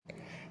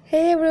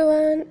Hey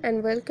everyone,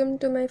 and welcome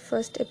to my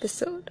first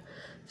episode.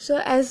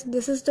 So, as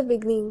this is the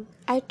beginning,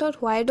 I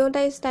thought why don't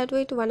I start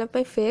with one of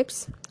my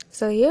faves?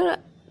 So, here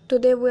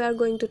today we are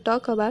going to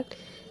talk about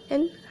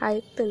an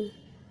hyphen.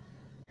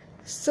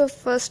 So,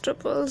 first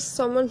of all,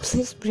 someone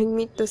please bring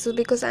me tissue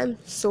because I'm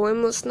so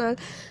emotional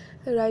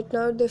right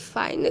now. They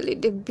finally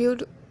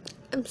debuted.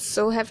 I'm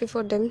so happy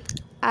for them.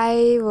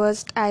 I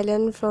watched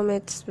Island from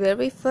its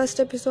very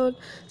first episode,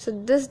 so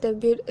this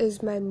debut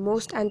is my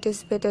most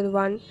anticipated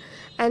one,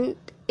 and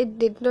it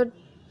did not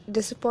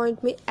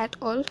disappoint me at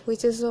all,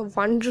 which is a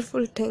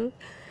wonderful thing.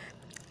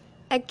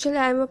 Actually,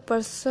 I'm a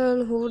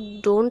person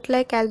who don't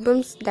like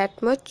albums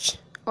that much,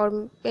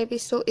 or maybe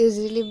so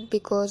easily,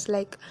 because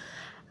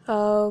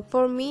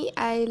for me,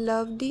 I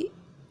love the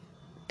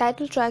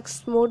title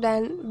tracks more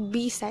than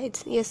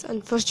B-sides. Yes,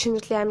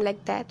 unfortunately, I'm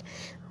like that.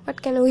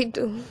 What can we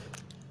do?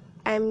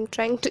 I'm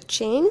trying to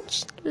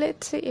change.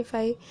 Let's see if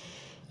I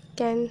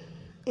can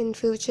in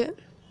future.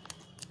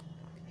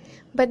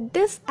 But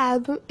this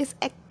album is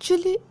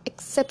actually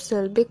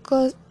exceptional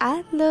because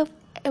I love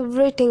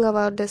everything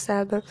about this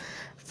album,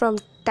 from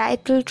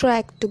title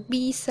track to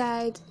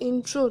B-sides,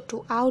 intro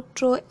to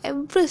outro,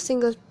 every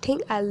single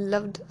thing I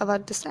loved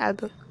about this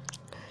album.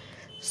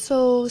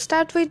 So,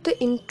 start with the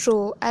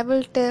intro. I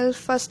will tell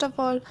first of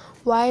all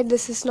why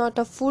this is not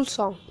a full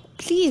song.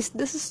 Please,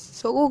 this is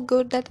so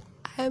good that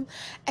I am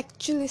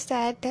actually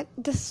sad that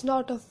this is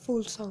not a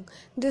full song.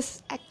 This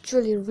is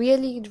actually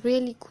really,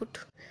 really good.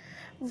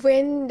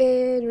 When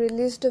they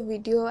released the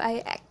video,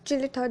 I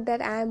actually thought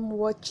that I am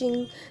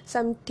watching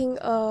something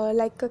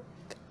like a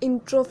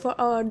intro for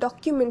a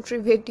documentary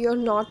video,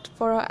 not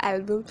for an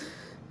album.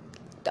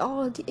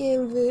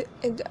 The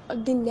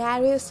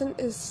narration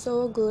is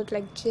so good.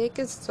 Like Jake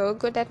is so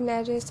good at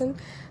narration.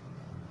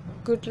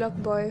 Good luck,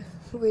 boy,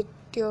 with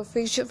your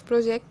future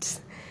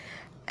projects.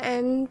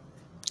 And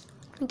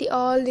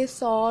all the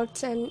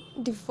thoughts and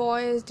the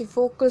voice, the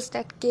vocals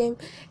that came,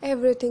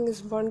 everything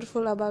is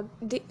wonderful about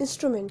the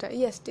instrumental.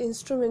 Yes, the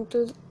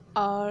instrumentals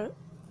are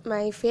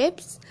my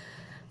faves.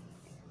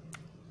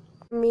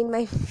 I mean,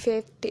 my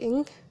fave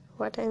thing.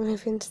 What I'm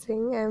even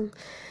saying, I'm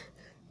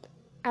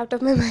out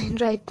of my mind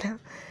right now.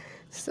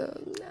 So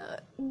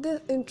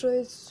this intro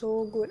is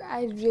so good.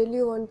 I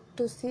really want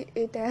to see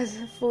it as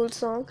a full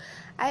song.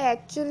 I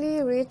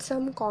actually read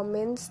some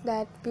comments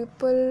that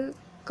people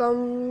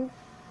come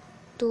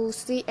to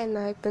see an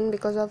icon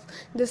because of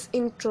this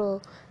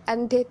intro,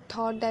 and they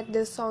thought that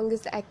this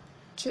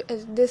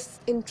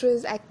intro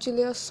is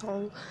actually a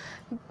song.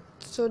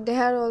 So they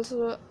are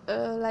also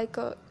a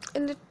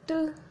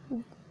little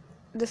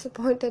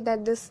disappointed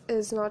that this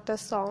is not a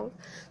song.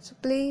 So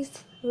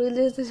please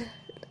release it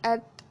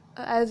at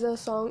as a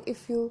song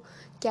if you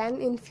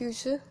can in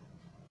future.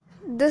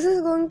 This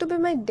is going to be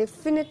my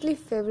definitely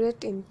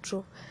favorite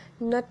intro.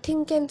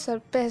 Nothing can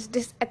surpass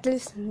this, at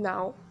least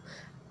now.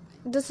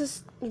 This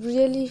is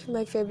really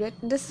my favorite.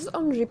 This is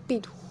on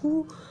repeat.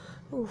 Who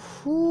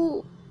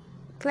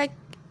like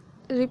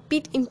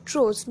repeat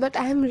intros, but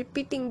I am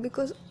repeating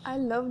because I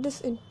love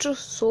this intro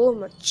so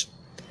much.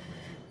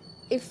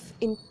 If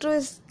intro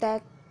is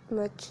that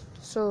much,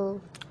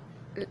 so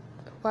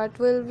what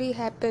will be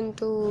happen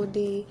to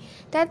the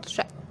title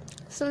track?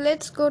 So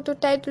let's go to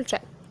title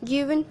track,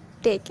 Given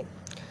Taken.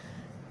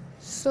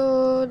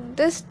 So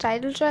this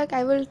title track,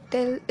 I will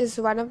tell, is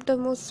one of the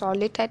most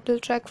solid title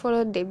track for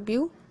a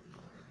debut.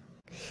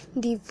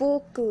 The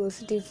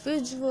vocals, the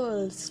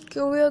visuals,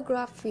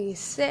 choreography,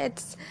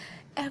 sets,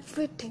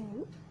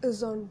 everything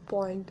is on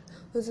point.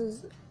 This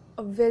is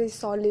a very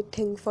solid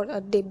thing for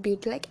a debut.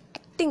 Like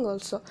acting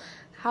also.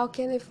 How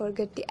can I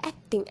forget the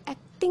acting?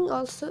 Acting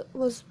also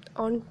was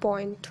on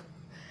point.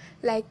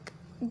 Like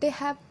they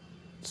have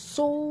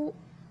so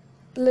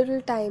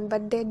little time,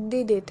 but they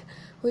did it,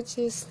 which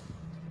is,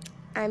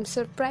 I'm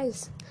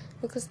surprised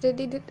because they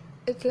did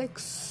it like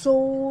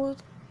so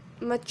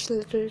much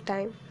little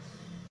time.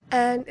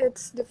 And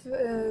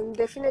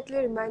definitely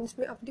reminds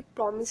me of the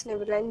Promised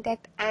Neverland,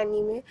 that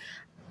anime,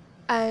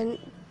 and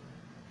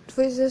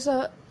which is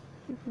a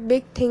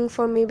big thing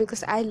for me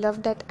because I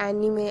love that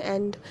anime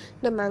and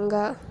the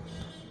manga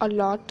a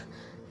lot.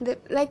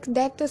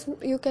 That is,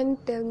 you can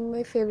tell me,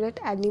 my favorite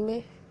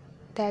anime.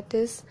 That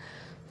is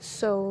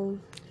so,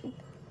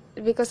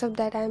 because of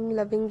that I'm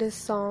loving this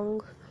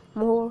song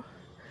more,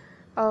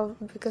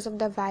 because of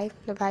the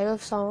vibe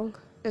of song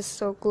is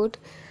so good.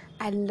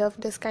 I love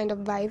this kind of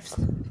vibes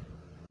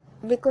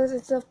because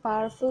it's a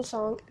powerful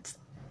song. It's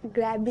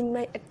grabbing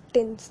my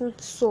attention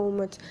so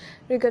much,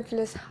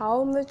 regardless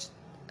how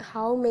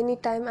many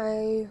time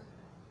I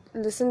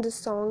listen this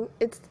song.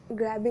 It's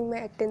grabbing my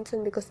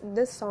attention because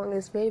this song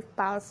is very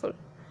powerful.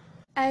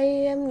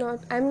 I'm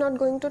not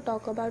going to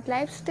talk about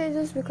live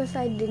stages because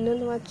I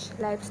didn't watch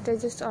live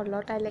stages a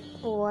lot. I like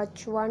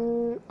watch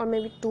one or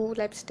maybe two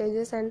live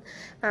stages and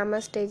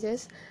mama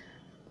stages.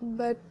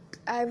 But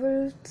I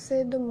will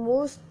say the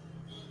most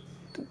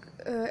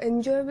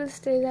enjoyable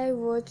stage I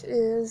watched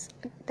is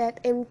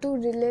that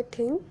M2 relay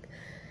thing.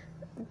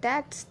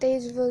 That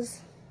stage was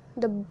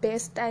the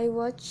best I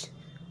watched.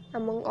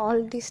 among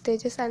all these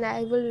stages, and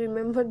I will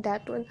remember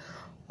that one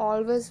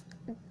always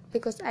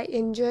because I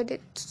enjoyed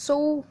it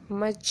so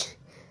much.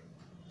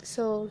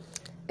 So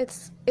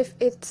it's, if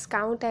it's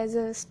count as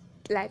a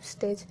live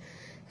stage,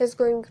 it's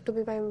going to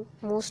be my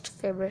most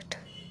favorite.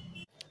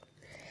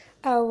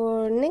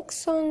 Our next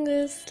song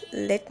is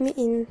Let Me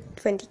In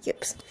 20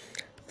 Cubes.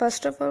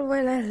 First of all,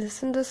 when I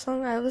listened to the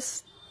song, I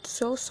was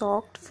so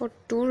shocked for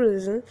two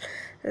reasons.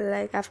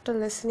 Like after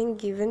listening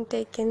Give and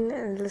Taken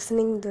and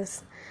listening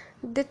this,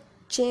 they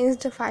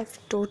changed the vibe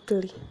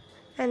totally.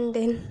 And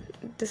then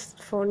this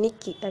for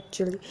Nicky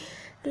actually.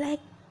 Like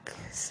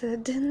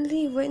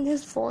suddenly when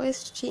his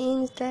voice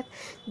changed that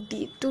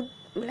deep to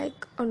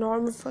like a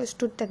normal voice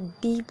to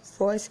that deep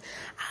voice,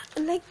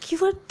 like you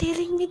were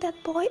telling me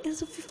that boy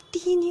is a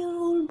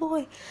 15-year-old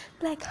boy.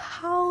 Like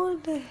how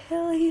the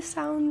hell he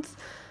sounds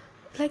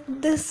like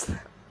this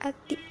at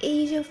the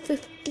age of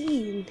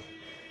 15?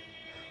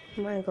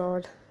 My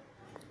god.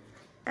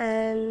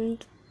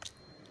 And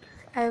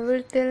I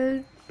will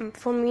tell,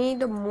 for me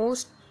the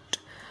most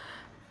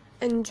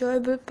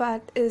enjoyable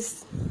part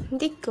is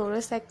the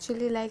chorus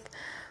actually, like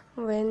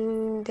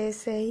when they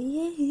say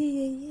yeah yeah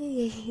yeah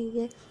yeah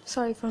yeah, yeah.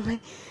 Sorry for my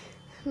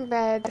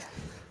bad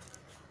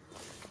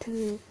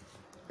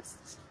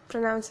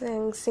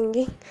pronouncing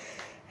singing.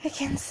 I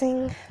can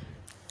sing.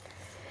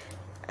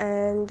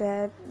 And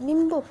that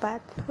nimbo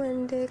part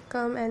when they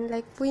come and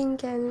like we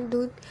can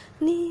do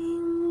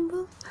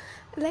nimbo,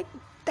 like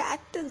that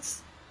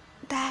is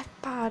that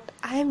part.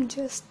 I'm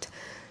just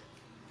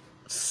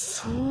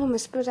so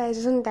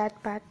mesmerized on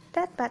that part.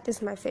 That part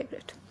is my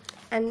favorite,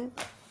 and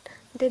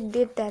they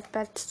did that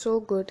part so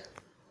good.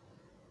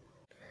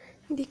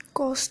 The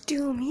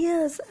costume,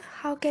 yes,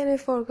 how can I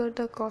forget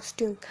the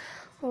costume?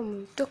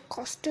 The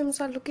costumes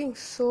are looking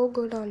so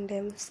good on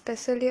them,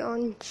 especially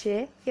on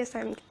Jay. Yes,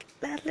 I'm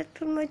a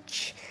little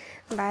much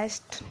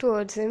biased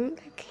towards him.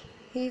 Like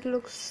he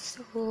looks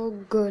so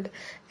good,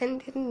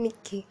 and then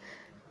Nikki,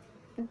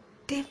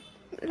 they,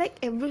 like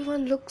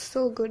everyone looks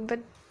so good, but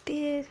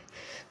they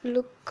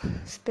look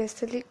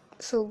especially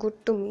so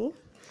good to me.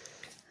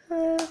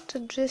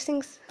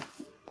 The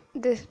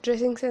this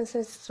dressing sense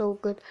is so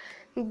good.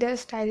 Their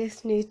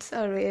stylist needs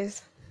a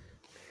raise.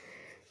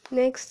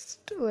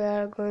 Next, we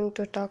are going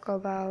to talk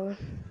about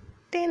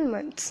 10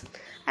 months.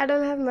 I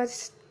don't have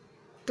much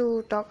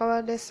to talk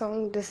about this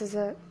song. This is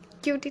a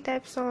cutie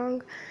type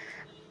song.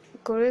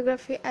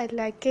 Choreography, I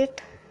like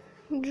it.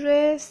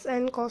 Dress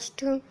and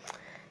costume,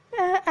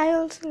 I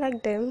also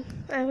like them.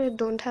 I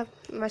don't have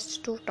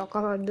much to talk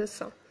about this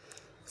song.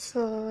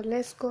 So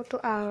let's go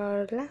to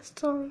our last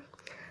song,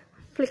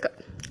 Flicker.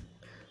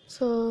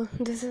 So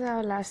this is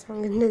our last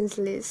song in this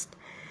list.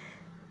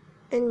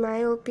 In my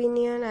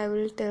opinion, I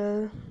will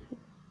tell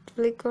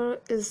Flicker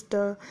is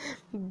the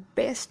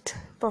best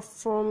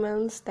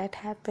performance that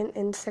happened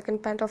in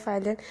second part of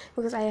Island,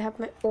 because I have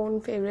my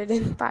own favorite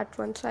in part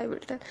 1, so I will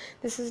tell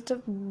this is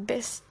the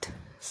best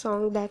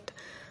song that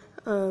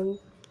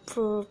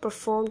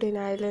performed in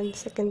Island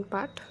second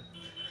part.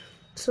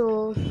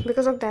 So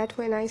because of that,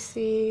 when I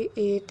see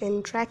it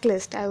in track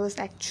list, I was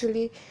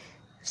actually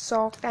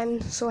shocked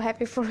and so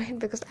happy for it,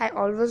 because I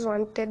always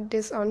wanted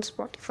this on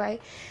Spotify,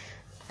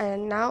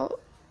 and now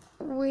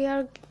we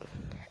are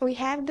we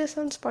have this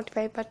on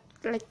Spotify, but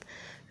like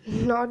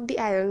not the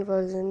island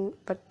version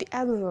but the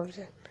album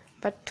version.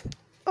 But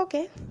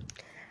okay,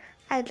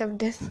 I love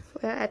this.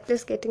 We're at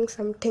least getting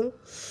something.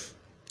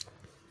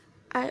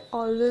 I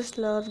always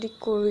love the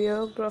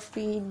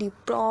choreography, the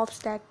props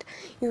that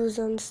use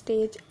on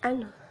stage,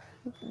 and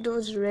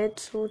those red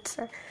suits.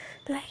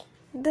 Like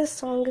the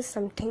song is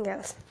something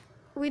else.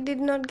 We did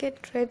not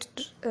get red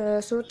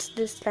suits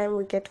this time.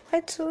 We get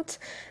white suits,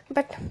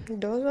 but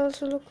those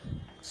also look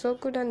so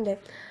good on them.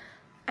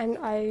 And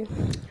I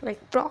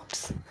like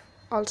props.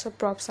 Also,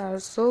 props are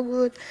so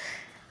good.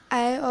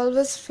 I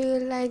always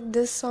feel like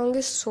this song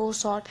is so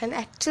short, and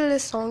actually,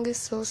 this song is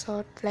so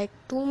short, like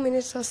 2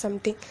 minutes or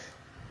something.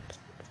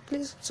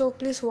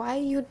 Please, why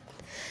you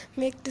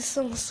make this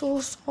song so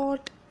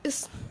short?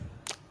 It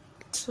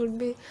should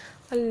be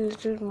a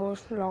little more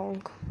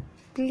long,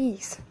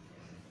 please.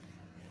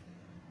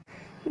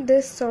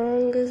 This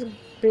song is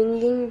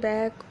bringing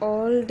back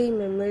all the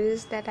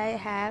memories that I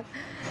have.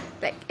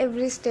 Like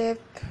every step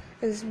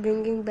is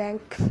bringing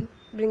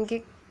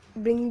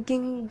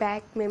bringing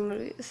back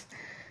memories.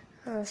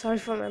 Sorry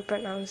for my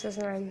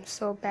pronunciation. I'm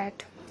so bad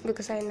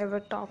because I never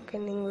talk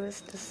in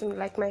English. This is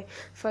like my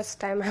first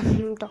time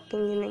I'm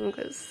talking in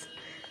English.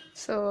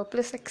 So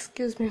please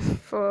excuse me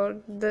for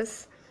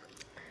this.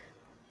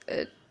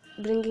 uh,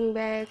 Bringing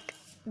back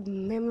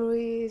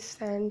memories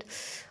and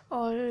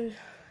all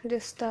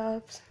this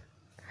stuff.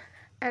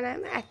 And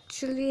I'm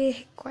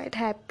actually quite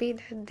happy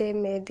that they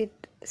made it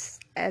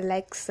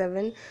like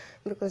 7,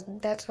 because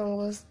that song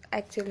was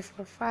actually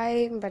for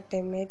 5, but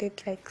they made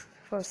it like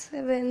for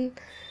 7,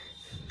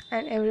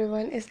 and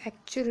everyone is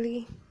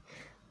actually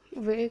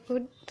very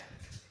good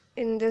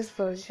in this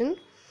version.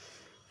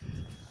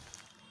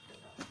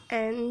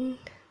 And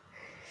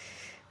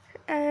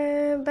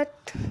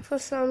but for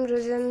some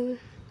reason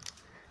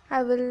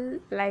I will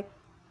like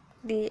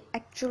the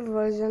actual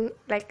version,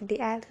 like the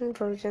album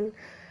version,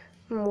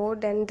 more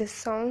than this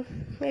song.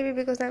 Maybe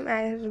because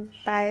I'm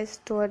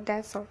biased toward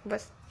that song,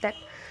 but that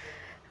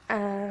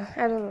I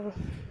don't know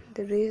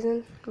the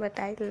reason, but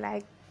I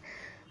like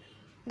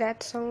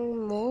that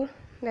song more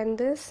than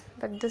this.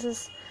 But this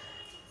is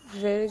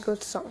very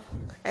good song,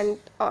 and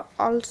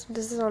also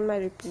this is on my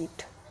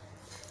repeat.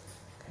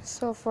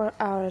 So for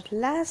our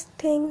last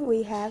thing,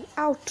 we have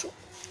outro.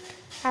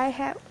 I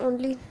have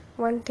only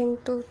one thing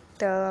to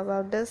tell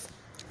about this.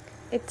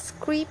 It's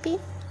creepy,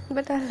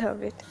 but I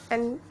love it,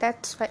 and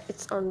that's why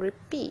it's on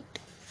repeat.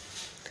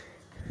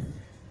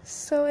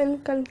 So, in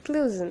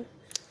conclusion,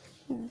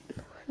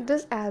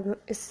 this album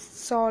is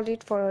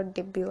solid for a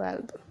debut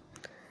album.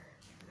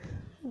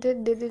 They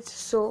did it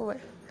so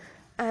well.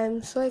 I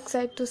am so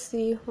excited to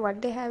see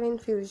what they have in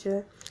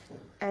future,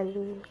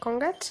 and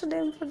congrats to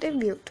them for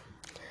debut.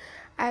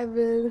 I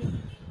will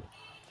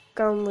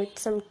come with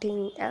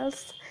something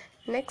else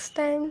next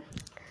time.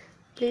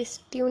 Please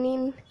tune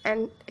in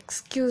and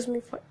excuse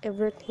me for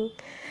everything.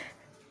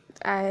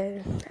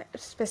 I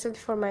especially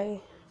for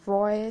my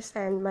voice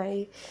and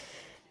my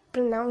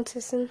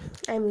pronunciation.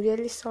 I'm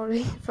really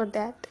sorry for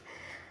that.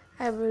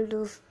 I will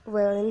do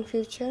well in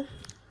future.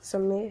 So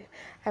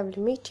I will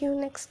meet you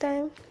next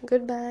time.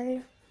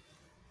 Goodbye.